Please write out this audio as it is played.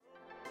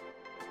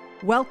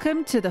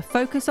Welcome to the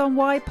Focus on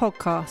Why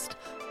podcast.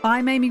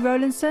 I'm Amy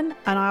Rowlandson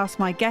and I ask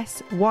my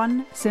guests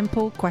one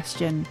simple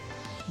question.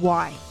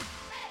 Why?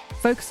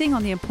 Focusing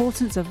on the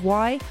importance of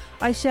why,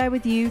 I share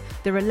with you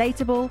the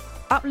relatable,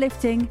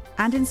 uplifting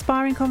and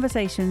inspiring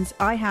conversations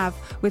I have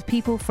with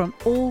people from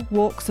all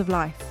walks of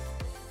life.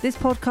 This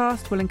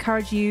podcast will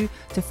encourage you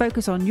to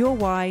focus on your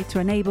why to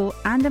enable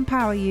and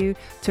empower you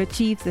to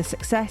achieve the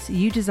success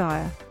you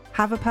desire.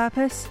 Have a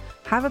purpose,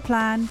 have a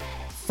plan,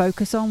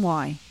 focus on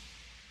why.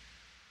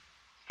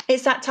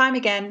 It's that time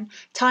again,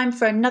 time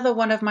for another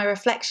one of my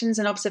reflections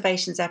and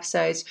observations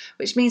episodes,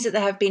 which means that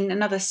there have been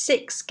another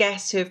 6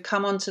 guests who have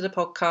come onto the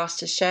podcast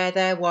to share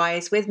their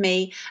whys with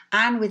me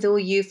and with all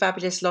you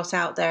fabulous lot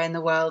out there in the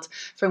world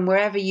from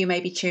wherever you may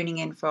be tuning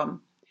in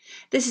from.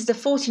 This is the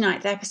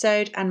 49th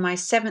episode and my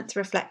 7th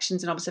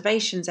reflections and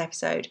observations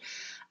episode,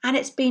 and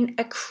it's been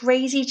a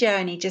crazy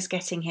journey just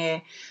getting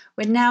here.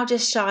 We're now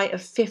just shy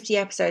of 50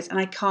 episodes and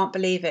I can't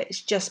believe it.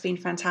 It's just been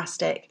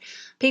fantastic.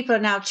 People are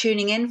now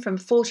tuning in from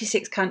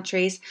 46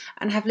 countries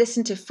and have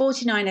listened to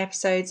 49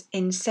 episodes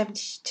in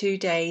 72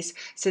 days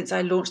since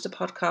I launched the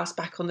podcast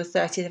back on the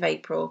 30th of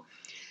April.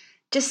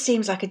 Just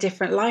seems like a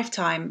different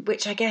lifetime,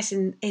 which I guess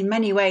in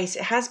many ways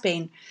it has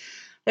been.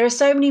 There are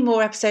so many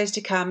more episodes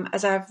to come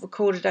as I've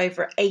recorded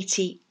over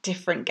 80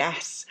 different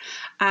guests,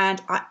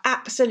 and I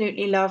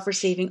absolutely love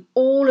receiving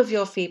all of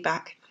your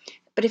feedback.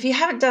 But if you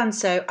haven't done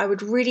so, I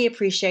would really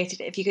appreciate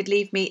it if you could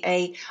leave me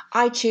a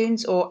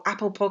iTunes or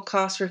Apple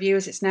Podcast review,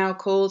 as it's now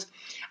called,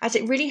 as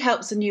it really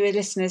helps the newer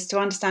listeners to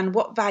understand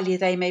what value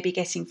they may be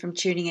getting from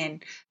tuning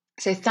in.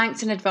 So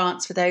thanks in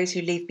advance for those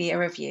who leave me a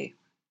review.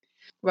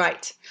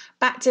 Right,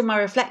 back to my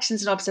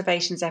reflections and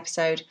observations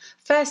episode.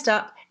 First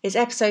up is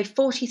episode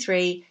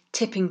 43,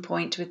 Tipping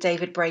Point with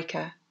David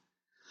Breaker.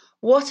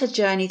 What a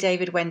journey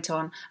David went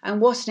on, and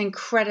what an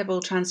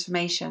incredible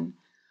transformation.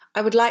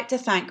 I would like to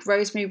thank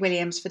Rosemary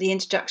Williams for the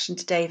introduction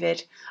to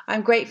David.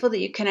 I'm grateful that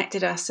you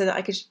connected us so that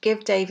I could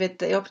give David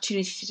the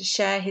opportunity to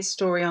share his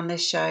story on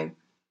this show.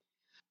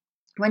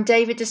 When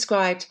David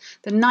described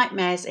the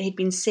nightmares that he'd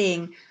been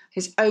seeing,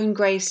 his own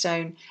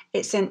gravestone,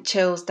 it sent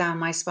chills down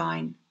my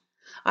spine.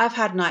 I've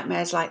had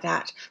nightmares like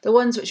that, the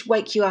ones which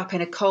wake you up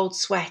in a cold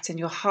sweat and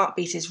your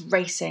heartbeat is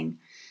racing.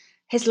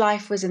 His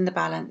life was in the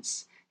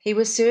balance. He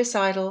was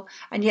suicidal,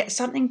 and yet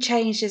something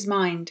changed his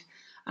mind.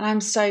 And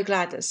I'm so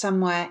glad that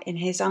somewhere in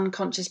his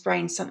unconscious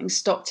brain something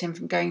stopped him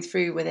from going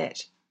through with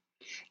it.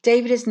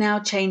 David is now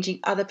changing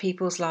other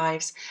people's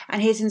lives,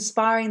 and he is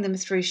inspiring them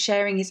through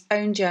sharing his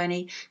own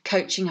journey,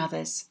 coaching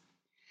others.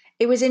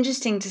 It was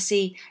interesting to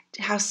see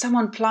how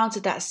someone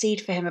planted that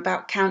seed for him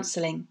about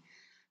counselling.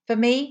 For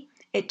me,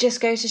 it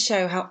just goes to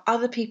show how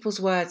other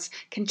people's words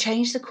can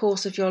change the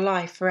course of your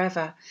life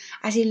forever,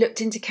 as he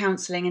looked into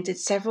counselling and did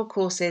several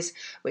courses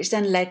which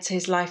then led to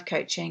his life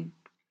coaching.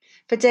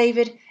 For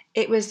David,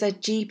 it was the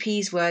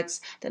GP's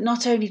words that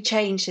not only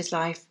changed his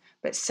life,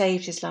 but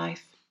saved his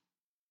life.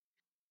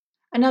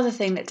 Another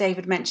thing that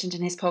David mentioned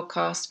in his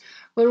podcast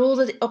were all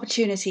the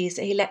opportunities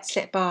that he let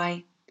slip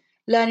by.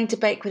 Learning to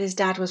bake with his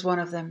dad was one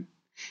of them.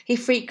 He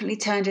frequently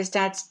turned his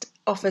dad's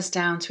offers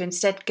down to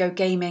instead go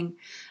gaming,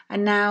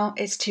 and now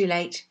it's too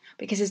late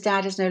because his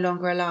dad is no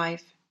longer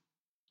alive.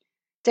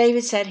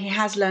 David said he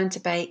has learned to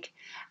bake,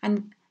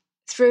 and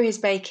through his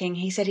baking,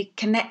 he said it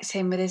connects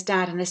him with his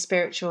dad in a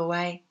spiritual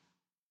way.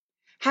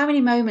 How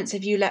many moments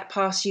have you let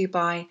pass you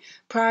by,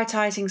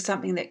 prioritising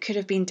something that could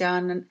have been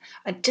done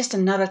and just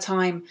another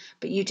time,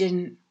 but you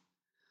didn't?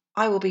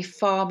 I will be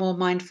far more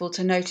mindful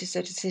to notice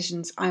the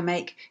decisions I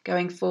make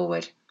going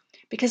forward,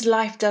 because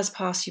life does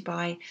pass you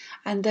by,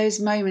 and those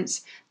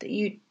moments that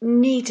you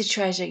need to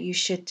treasure, you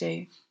should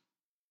do.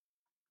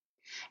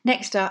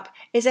 Next up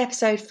is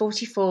episode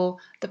 44,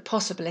 The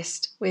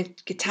Possibilist,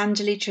 with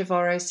Gitanjali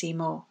Trevorrow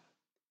Seymour.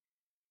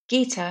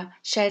 Gita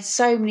shared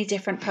so many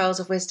different pearls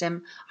of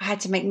wisdom, I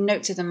had to make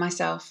notes of them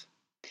myself.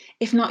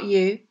 If not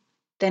you,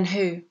 then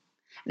who? And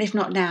if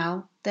not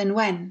now, then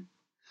when?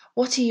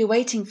 What are you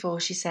waiting for,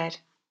 she said.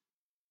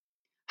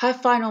 Her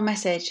final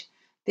message,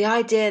 the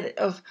idea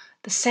of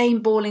the same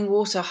boiling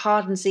water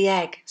hardens the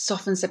egg,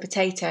 softens the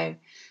potato.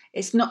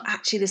 It's not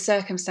actually the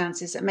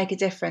circumstances that make a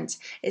difference,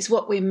 it's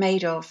what we're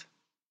made of.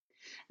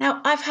 Now,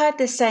 I've heard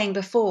this saying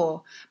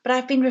before, but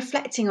I've been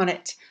reflecting on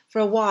it for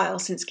a while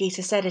since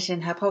Gita said it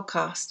in her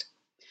podcast.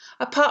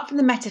 Apart from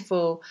the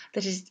metaphor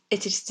that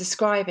it is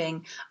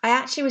describing, I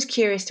actually was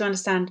curious to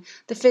understand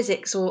the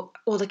physics or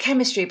the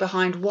chemistry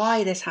behind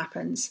why this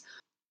happens,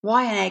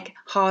 why an egg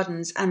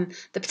hardens and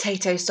the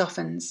potato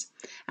softens.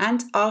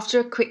 And after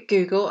a quick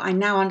Google, I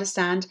now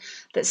understand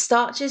that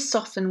starches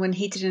soften when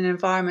heated in an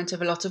environment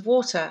of a lot of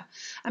water.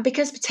 And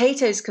because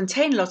potatoes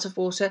contain a lot of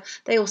water,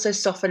 they also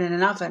soften in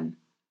an oven.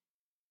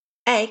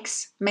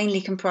 Eggs mainly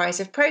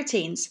comprise of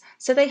proteins,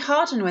 so they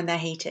harden when they're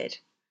heated.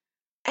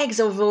 Eggs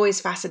have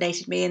always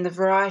fascinated me in the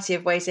variety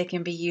of ways they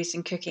can be used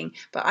in cooking,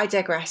 but I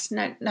digress.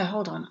 No,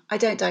 hold on. I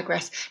don't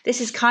digress.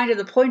 This is kind of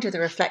the point of the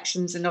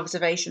reflections and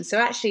observations, so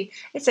actually,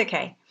 it's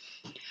okay.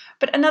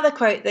 But another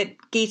quote that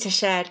Gita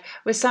shared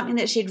was something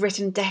that she'd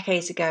written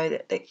decades ago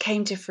that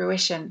came to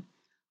fruition.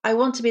 I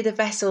want to be the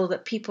vessel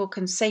that people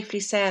can safely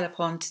sail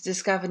upon to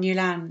discover new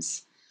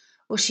lands.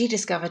 Well, she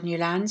discovered new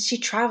lands. She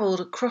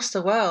travelled across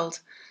the world.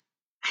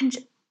 And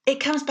it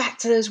comes back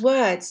to those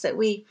words that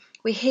we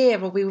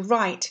hear or we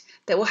write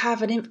that will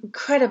have an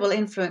incredible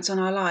influence on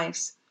our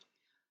lives.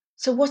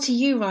 So what are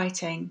you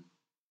writing?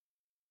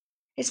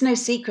 It's no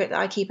secret that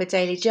I keep a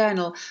daily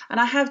journal, and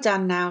I have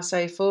done now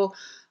so for,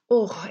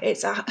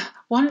 it's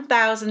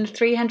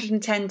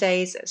 1,310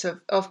 days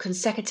of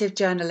consecutive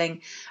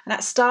journaling. And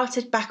that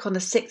started back on the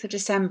 6th of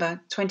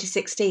December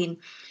 2016,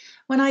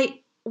 when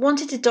I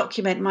wanted to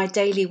document my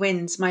daily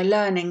wins, my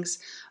learnings,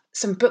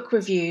 some book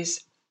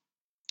reviews,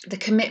 the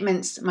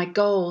commitments, my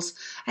goals,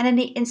 and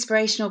any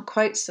inspirational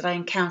quotes that I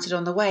encountered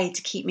on the way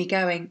to keep me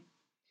going.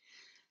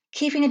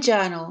 Keeping a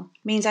journal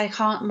means I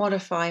can't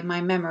modify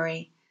my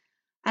memory.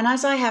 And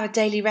as I have a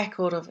daily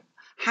record of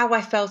how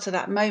I felt at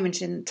that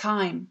moment in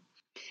time,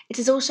 it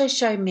has also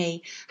shown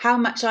me how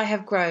much I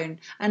have grown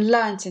and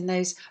learnt in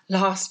those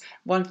last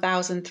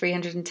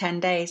 1,310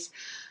 days.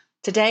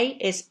 Today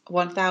is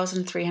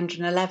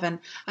 1,311,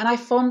 and I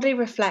fondly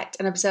reflect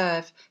and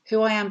observe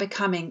who I am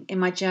becoming in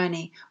my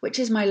journey, which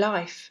is my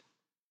life.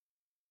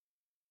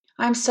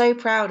 I am so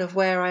proud of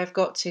where I have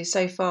got to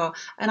so far,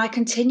 and I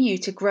continue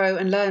to grow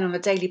and learn on a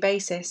daily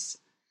basis.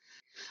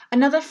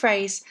 Another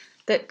phrase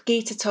that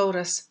Gita told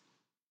us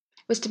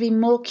was to be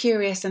more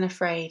curious than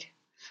afraid,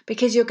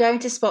 because you're going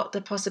to spot the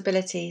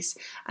possibilities,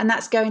 and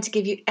that's going to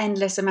give you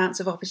endless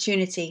amounts of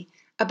opportunity,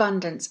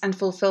 abundance, and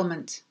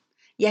fulfillment.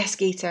 Yes,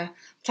 Gita,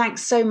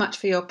 thanks so much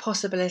for your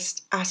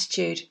possibilist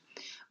attitude.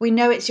 We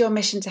know it's your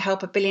mission to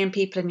help 1 billion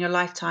people in your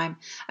lifetime,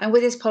 and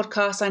with this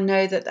podcast, I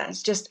know that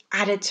that's just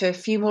added to a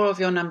few more of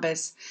your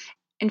numbers.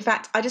 In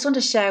fact, I just want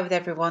to share with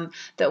everyone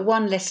that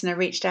one listener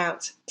reached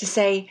out to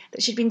say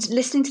that she'd been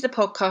listening to the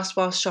podcast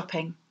while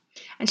shopping,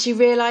 and she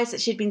realised that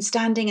she'd been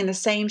standing in the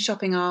same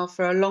shopping aisle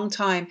for a long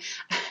time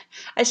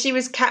as she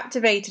was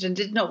captivated and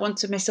did not want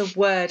to miss a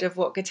word of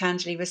what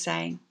Gitanjali was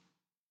saying.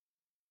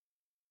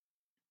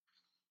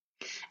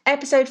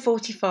 Episode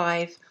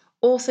 45,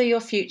 Author Your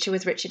Future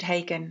with Richard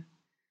Hagan.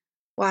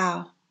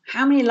 Wow,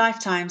 how many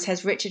lifetimes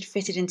has Richard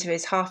fitted into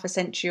his half a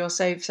century or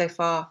so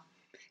far?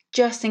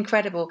 Just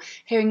incredible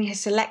hearing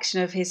his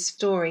selection of his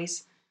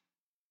stories.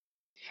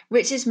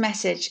 Richard's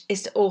message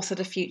is to author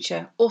the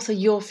future, author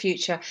your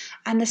future,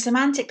 and the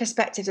semantic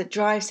perspective that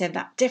drives him,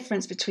 that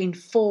difference between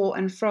for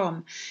and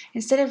from.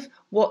 Instead of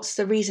what's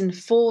the reason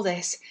for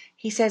this,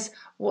 he says,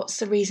 what's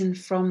the reason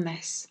from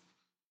this?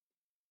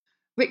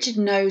 Richard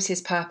knows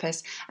his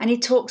purpose, and he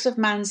talks of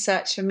Man's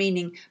Search for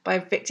Meaning by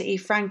Viktor E.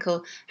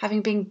 Frankl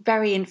having been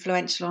very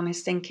influential on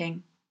his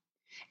thinking.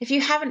 If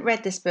you haven't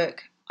read this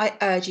book, I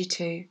urge you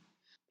to.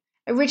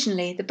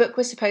 Originally, the book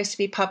was supposed to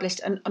be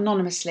published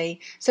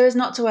anonymously so as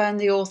not to earn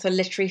the author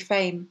literary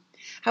fame.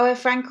 However,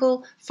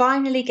 Frankl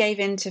finally gave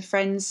in to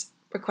friends'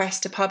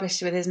 request to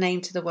publish with his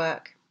name to the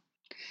work.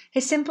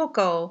 His simple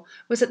goal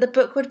was that the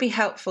book would be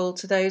helpful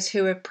to those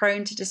who were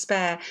prone to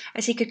despair,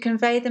 as he could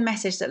convey the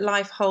message that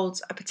life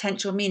holds a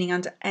potential meaning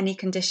under any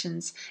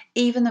conditions,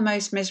 even the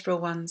most miserable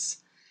ones.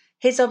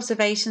 His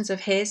observations of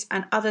his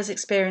and others'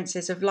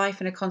 experiences of life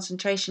in a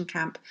concentration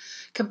camp,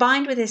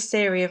 combined with his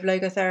theory of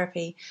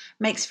logotherapy,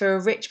 makes for a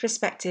rich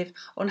perspective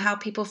on how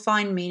people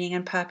find meaning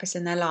and purpose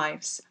in their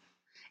lives.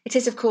 It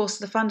is, of course,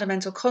 the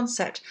fundamental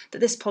concept that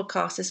this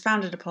podcast is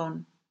founded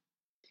upon.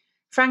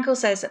 Frankl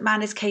says that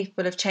man is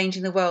capable of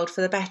changing the world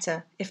for the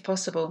better, if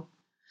possible,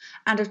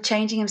 and of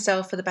changing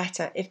himself for the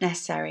better, if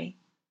necessary.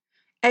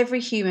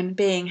 Every human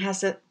being has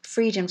the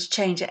freedom to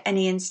change at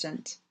any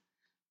instant.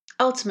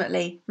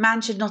 Ultimately, man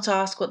should not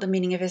ask what the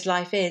meaning of his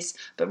life is,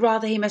 but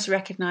rather he must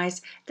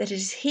recognise that it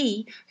is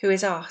he who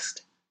is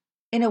asked.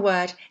 In a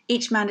word,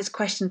 each man is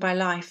questioned by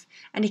life,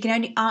 and he can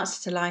only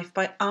answer to life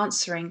by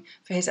answering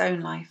for his own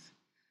life.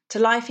 To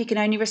life he can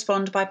only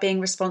respond by being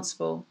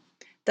responsible.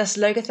 Thus,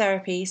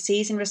 logotherapy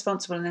sees in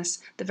responsibleness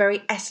the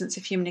very essence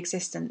of human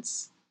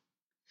existence.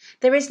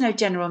 There is no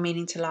general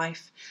meaning to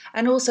life,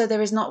 and also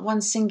there is not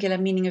one singular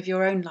meaning of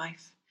your own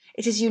life.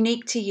 It is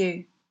unique to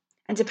you,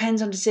 and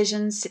depends on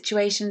decisions,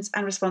 situations,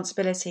 and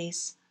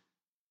responsibilities.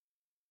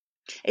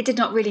 It did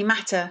not really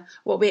matter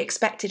what we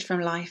expected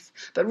from life,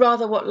 but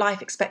rather what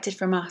life expected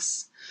from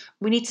us.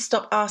 We need to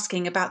stop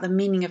asking about the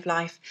meaning of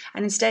life,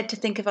 and instead to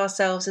think of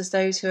ourselves as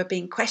those who are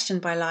being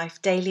questioned by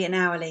life daily and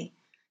hourly,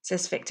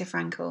 says Viktor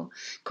Frankl.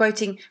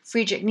 Quoting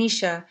Friedrich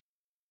Nietzsche,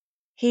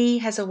 "He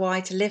has a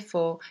why to live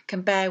for,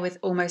 can bear with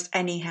almost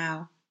any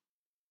how."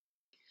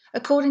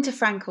 According to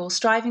Frankl,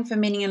 striving for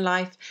meaning in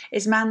life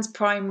is man's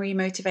primary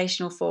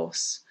motivational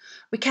force.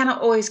 We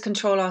cannot always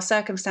control our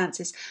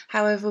circumstances,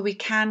 however, we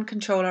can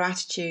control our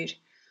attitude.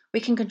 We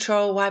can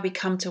control why we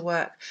come to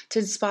work, to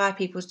inspire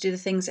people to do the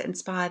things that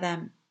inspire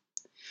them.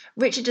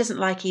 Richard doesn't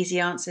like easy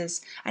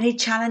answers, and he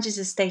challenges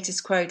the status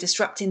quo,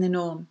 disrupting the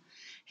norm.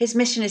 His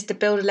mission is to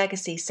build a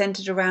legacy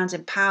centered around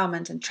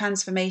empowerment, and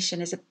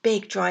transformation is a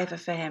big driver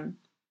for him.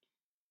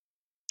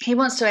 He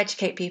wants to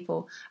educate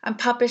people and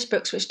publish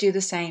books which do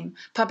the same,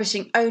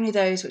 publishing only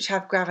those which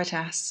have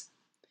gravitas.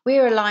 We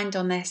are aligned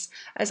on this,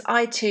 as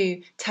I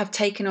too have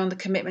taken on the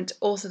commitment to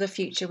author the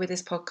future with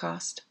this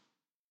podcast.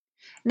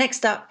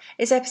 Next up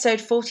is episode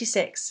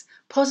 46,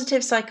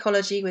 Positive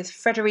Psychology with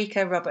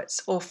Frederica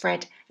Roberts, or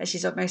Fred as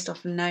she's most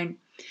often known.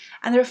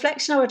 And the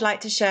reflection I would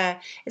like to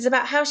share is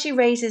about how she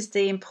raises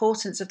the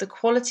importance of the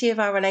quality of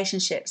our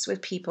relationships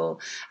with people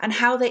and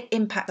how they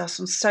impact us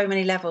on so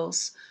many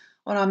levels,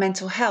 on our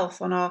mental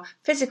health, on our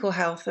physical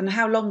health, and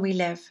how long we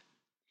live.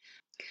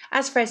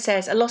 As Fred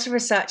says, a lot of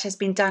research has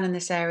been done in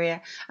this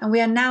area, and we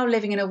are now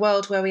living in a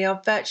world where we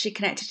are virtually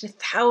connected to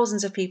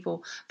thousands of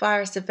people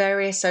via the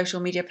various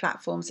social media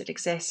platforms that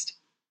exist.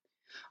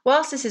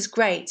 Whilst this is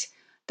great,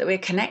 that we're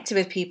connected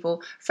with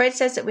people, Fred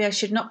says that we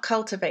should not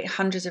cultivate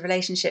hundreds of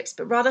relationships,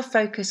 but rather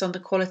focus on the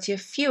quality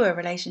of fewer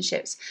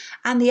relationships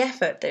and the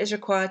effort that is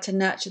required to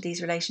nurture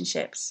these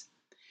relationships.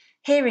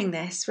 Hearing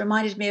this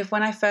reminded me of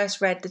when I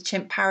first read The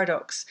Chimp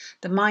Paradox,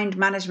 the mind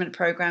management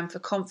program for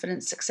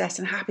confidence, success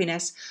and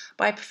happiness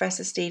by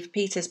Professor Steve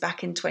Peters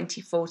back in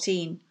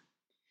 2014.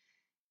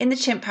 In The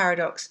Chimp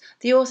Paradox,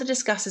 the author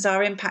discusses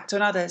our impact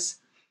on others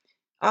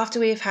after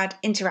we have had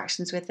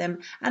interactions with them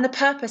and the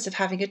purpose of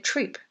having a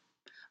troop.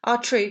 Our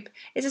troop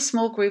is a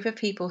small group of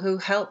people who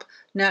help,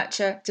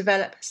 nurture,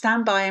 develop,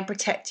 stand by and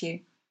protect you,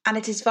 and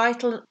it is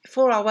vital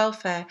for our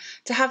welfare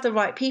to have the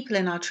right people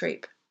in our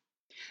troop.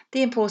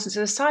 The importance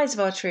of the size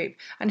of our troop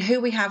and who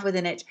we have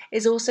within it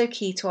is also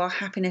key to our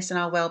happiness and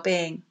our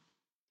well-being.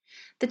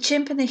 The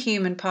chimp and the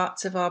human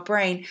parts of our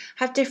brain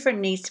have different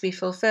needs to be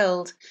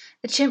fulfilled.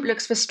 The chimp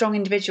looks for strong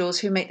individuals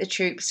who make the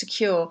troop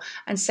secure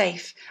and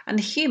safe, and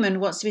the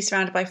human wants to be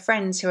surrounded by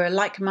friends who are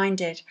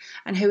like-minded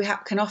and who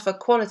can offer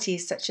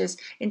qualities such as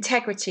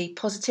integrity,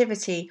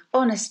 positivity,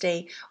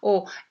 honesty,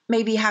 or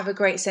maybe have a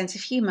great sense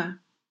of humour.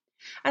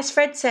 As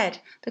Fred said,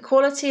 the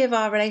quality of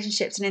our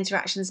relationships and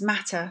interactions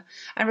matter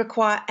and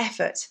require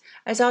effort,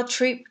 as our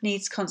troop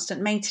needs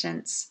constant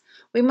maintenance.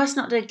 We must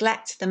not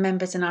neglect the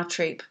members in our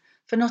troop,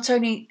 for not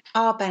only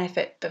our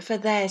benefit, but for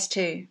theirs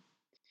too.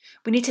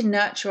 We need to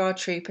nurture our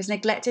troop, as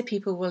neglected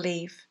people will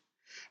leave.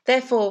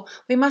 Therefore,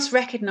 we must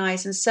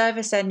recognise and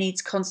service their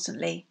needs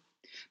constantly.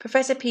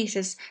 Professor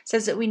Peters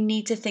says that we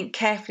need to think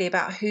carefully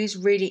about who's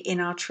really in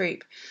our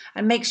troop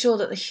and make sure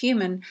that the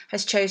human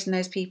has chosen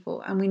those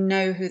people and we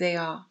know who they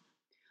are.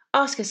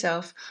 Ask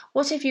yourself,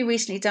 what have you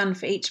recently done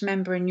for each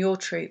member in your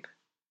troop?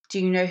 Do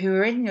you know who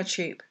are in your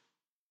troop?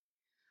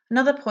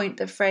 Another point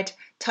that Fred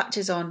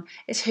touches on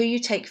is who you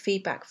take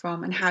feedback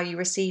from and how you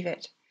receive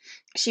it.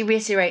 She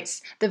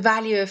reiterates the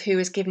value of who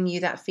is giving you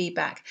that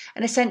feedback,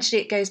 and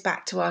essentially it goes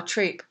back to our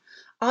troop.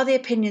 Are the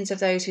opinions of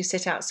those who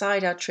sit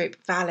outside our troop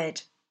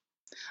valid?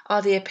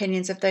 Are the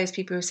opinions of those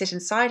people who sit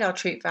inside our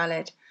troop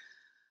valid?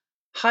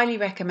 Highly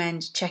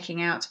recommend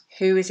checking out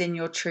who is in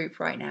your troop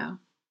right now.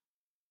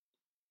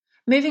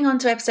 Moving on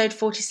to episode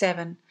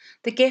 47,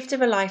 The Gift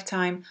of a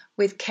Lifetime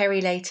with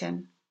Kerry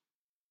Layton.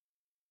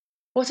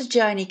 What a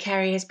journey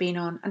Kerry has been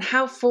on, and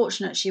how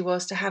fortunate she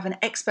was to have an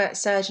expert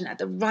surgeon at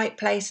the right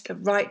place at the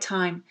right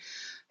time,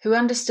 who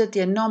understood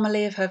the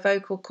anomaly of her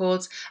vocal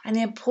cords and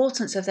the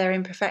importance of their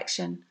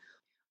imperfection.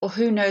 Or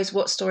who knows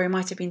what story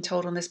might have been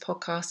told on this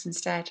podcast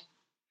instead.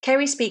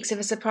 Kerry speaks of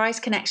a surprise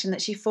connection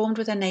that she formed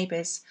with her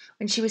neighbours.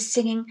 When she was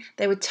singing,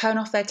 they would turn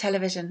off their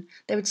television,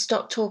 they would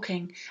stop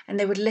talking, and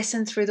they would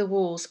listen through the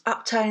walls,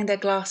 upturning their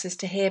glasses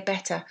to hear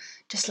better,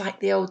 just like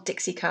the old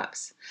Dixie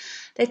cups.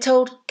 They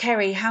told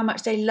Kerry how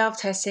much they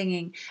loved her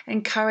singing, and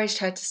encouraged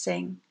her to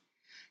sing.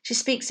 She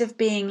speaks of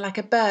being like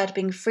a bird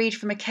being freed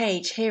from a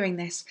cage, hearing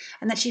this,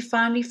 and that she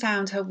finally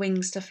found her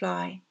wings to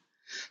fly.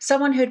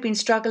 Someone who had been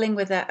struggling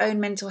with their own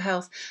mental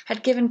health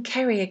had given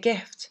Kerry a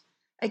gift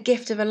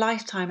of a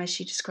lifetime, as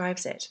she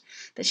describes it,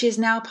 that she is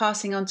now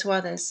passing on to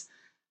others,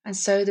 and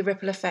so the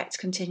ripple effect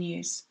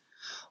continues.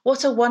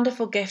 What a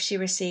wonderful gift she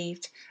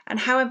received, and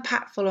how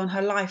impactful on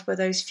her life were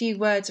those few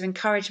words of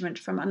encouragement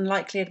from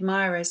unlikely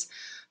admirers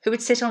who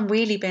would sit on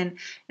wheelie bin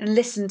and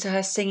listen to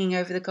her singing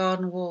over the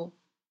garden wall.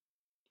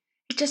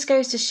 It just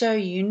goes to show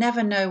you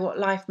never know what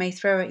life may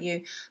throw at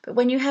you, but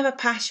when you have a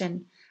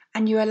passion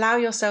and you allow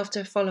yourself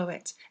to follow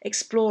it,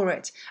 explore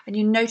it, and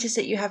you notice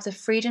that you have the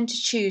freedom to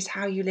choose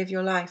how you live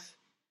your life,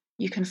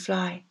 you can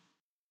fly.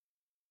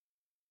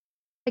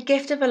 A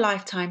Gift of a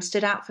Lifetime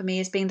stood out for me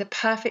as being the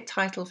perfect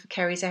title for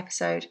Kerry's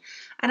episode,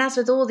 and as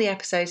with all the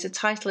episodes, the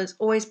title is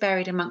always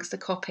buried amongst the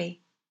copy.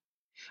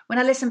 When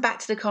I listen back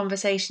to the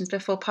conversations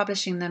before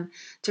publishing them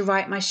to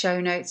write my show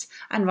notes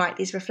and write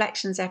these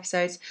reflections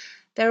episodes,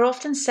 there are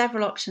often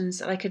several options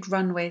that I could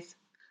run with.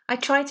 I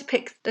try to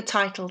pick the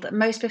title that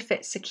most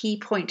befits the key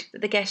point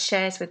that the guest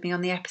shares with me on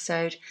the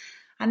episode,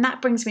 and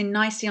that brings me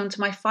nicely onto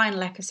my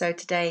final episode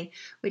today,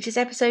 which is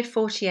episode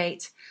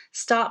 48,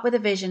 Start with a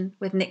Vision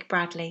with Nick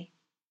Bradley.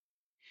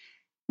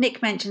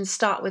 Nick mentions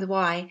Start with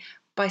Why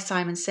by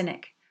Simon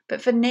Sinek,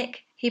 but for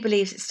Nick, he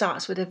believes it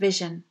starts with a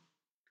vision,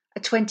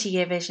 a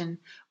 20-year vision,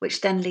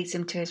 which then leads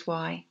him to his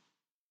why.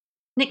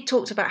 Nick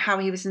talked about how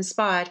he was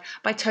inspired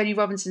by Tony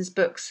Robinson's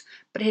books,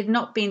 but he had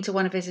not been to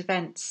one of his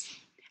events.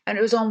 And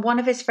it was on one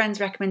of his friends'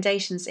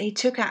 recommendations that he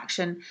took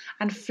action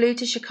and flew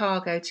to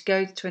Chicago to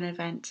go to an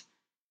event.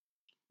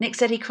 Nick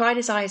said he cried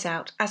his eyes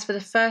out as for the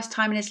first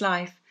time in his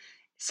life,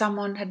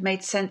 someone had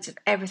made sense of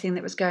everything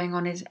that was going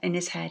on in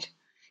his head.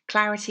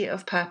 Clarity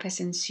of purpose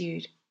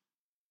ensued.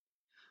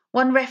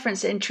 One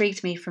reference that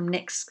intrigued me from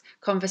Nick's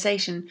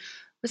conversation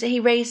was that he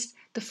raised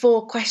the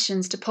 4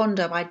 questions to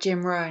ponder by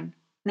Jim Rohn.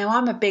 Now,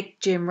 I'm a big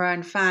Jim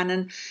Rohn fan,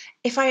 and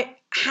if I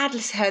had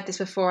heard this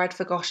before, I'd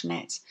forgotten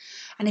it.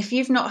 And if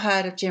you've not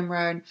heard of Jim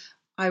Rohn,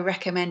 I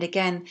recommend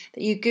again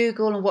that you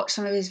Google and watch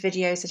some of his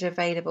videos that are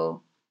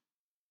available.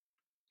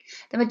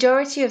 The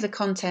majority of the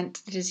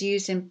content that is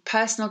used in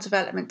personal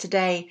development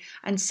today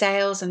and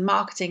sales and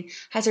marketing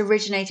has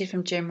originated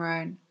from Jim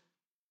Rohn.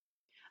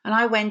 And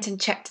I went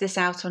and checked this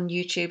out on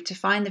YouTube to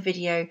find the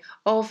video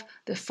of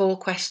the 4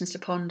 questions to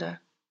ponder.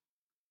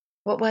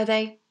 What were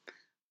they?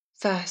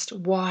 First,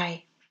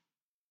 why?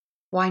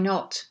 Why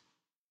not?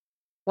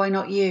 Why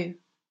not you?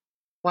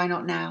 Why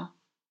not now?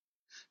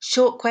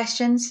 Short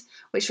questions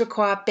which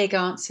require big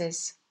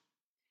answers.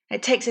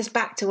 It takes us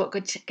back to what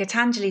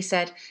Gitanjali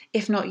said,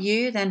 if not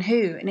you, then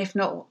who? And if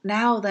not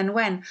now, then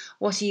when?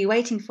 What are you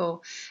waiting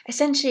for?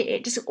 Essentially,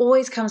 it just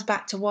always comes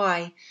back to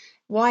why.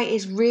 Why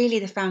is really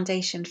the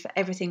foundation for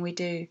everything we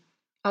do,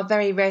 our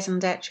very raison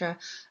d'etre,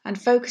 and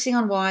focusing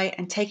on why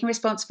and taking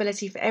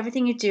responsibility for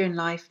everything you do in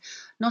life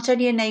not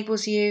only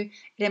enables you,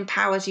 it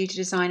empowers you to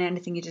design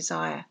anything you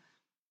desire.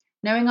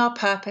 Knowing our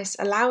purpose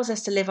allows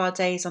us to live our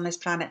days on this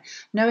planet,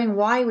 knowing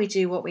why we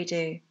do what we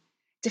do.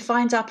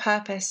 Defines our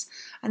purpose,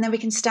 and then we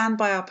can stand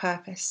by our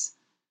purpose,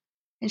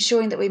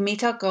 ensuring that we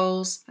meet our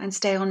goals and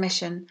stay on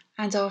mission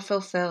and are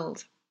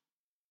fulfilled.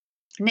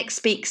 Nick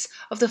speaks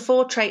of the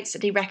 4 traits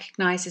that he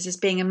recognises as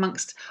being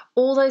amongst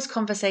all those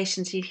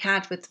conversations he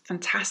had with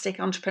fantastic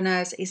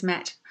entrepreneurs that he's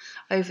met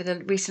over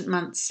the recent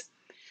months.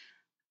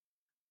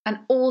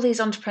 And all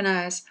these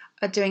entrepreneurs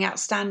are doing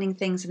outstanding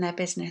things in their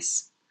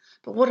business.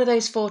 But what are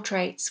those 4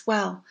 traits?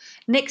 Well,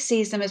 Nick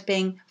sees them as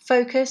being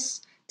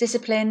focus,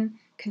 discipline,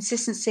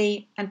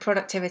 consistency, and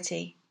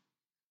productivity.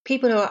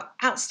 People who are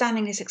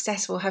outstandingly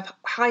successful have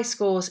high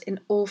scores in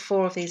all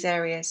 4 of these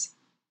areas.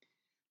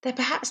 They're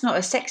perhaps not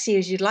as sexy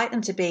as you'd like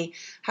them to be.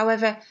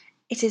 However,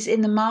 it is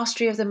in the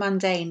mastery of the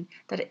mundane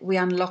that we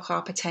unlock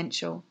our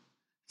potential.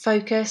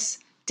 Focus,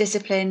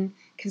 discipline,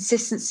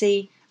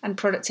 consistency, and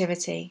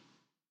productivity.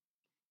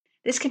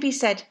 This can be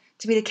said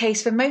to be the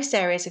case for most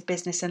areas of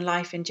business and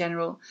life in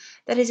general.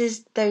 That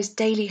is those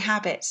daily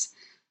habits,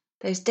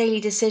 those daily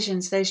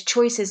decisions, those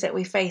choices that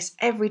we face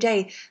every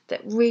day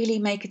that really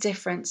make a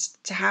difference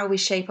to how we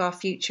shape our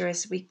future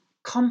as we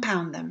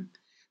compound them.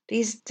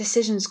 These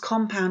decisions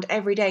compound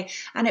every day.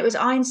 And it was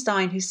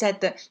Einstein who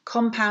said that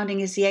compounding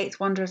is the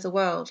 8th wonder of the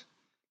world.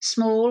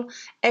 Small,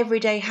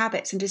 everyday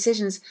habits and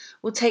decisions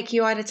will take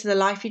you either to the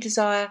life you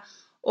desire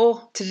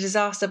or to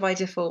disaster by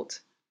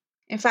default.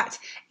 In fact,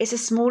 it's the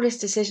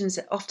smallest decisions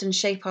that often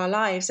shape our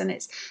lives, and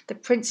it's the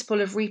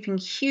principle of reaping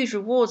huge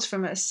rewards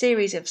from a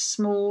series of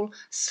small,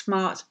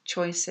 smart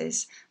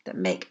choices that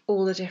make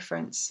all the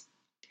difference.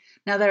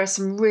 Now, there are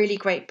some really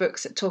great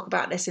books that talk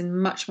about this in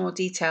much more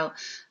detail.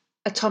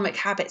 Atomic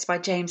Habits by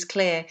James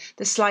Clear,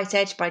 The Slight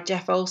Edge by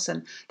Jeff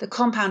Olson, The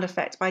Compound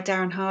Effect by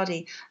Darren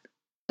Hardy,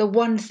 The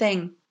One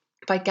Thing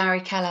by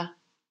Gary Keller.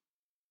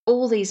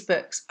 All these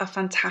books are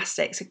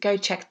fantastic, so go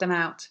check them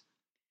out.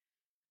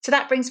 So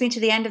that brings me to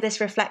the end of this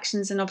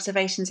Reflections and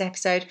Observations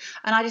episode,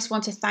 and I just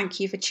want to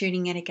thank you for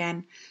tuning in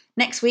again.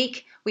 Next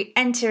week, we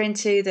enter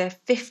into the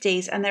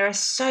 50s, and there are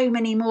so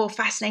many more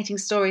fascinating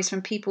stories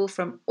from people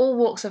from all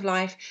walks of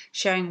life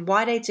showing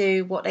why they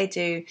do what they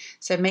do,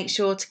 so make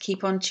sure to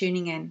keep on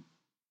tuning in.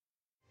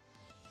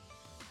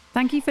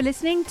 Thank you for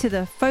listening to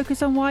the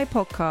Focus on Why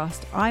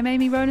podcast. I'm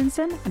Amy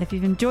Rowlandson, and if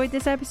you've enjoyed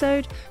this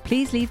episode,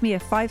 please leave me a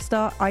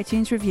 5-star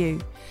iTunes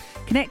review.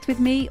 Connect with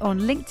me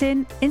on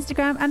LinkedIn,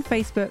 Instagram and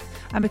Facebook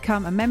and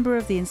become a member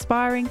of the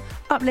inspiring,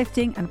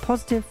 uplifting and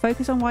positive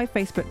Focus on Why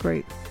Facebook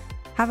group.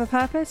 Have a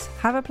purpose,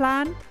 have a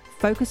plan,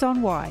 focus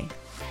on why.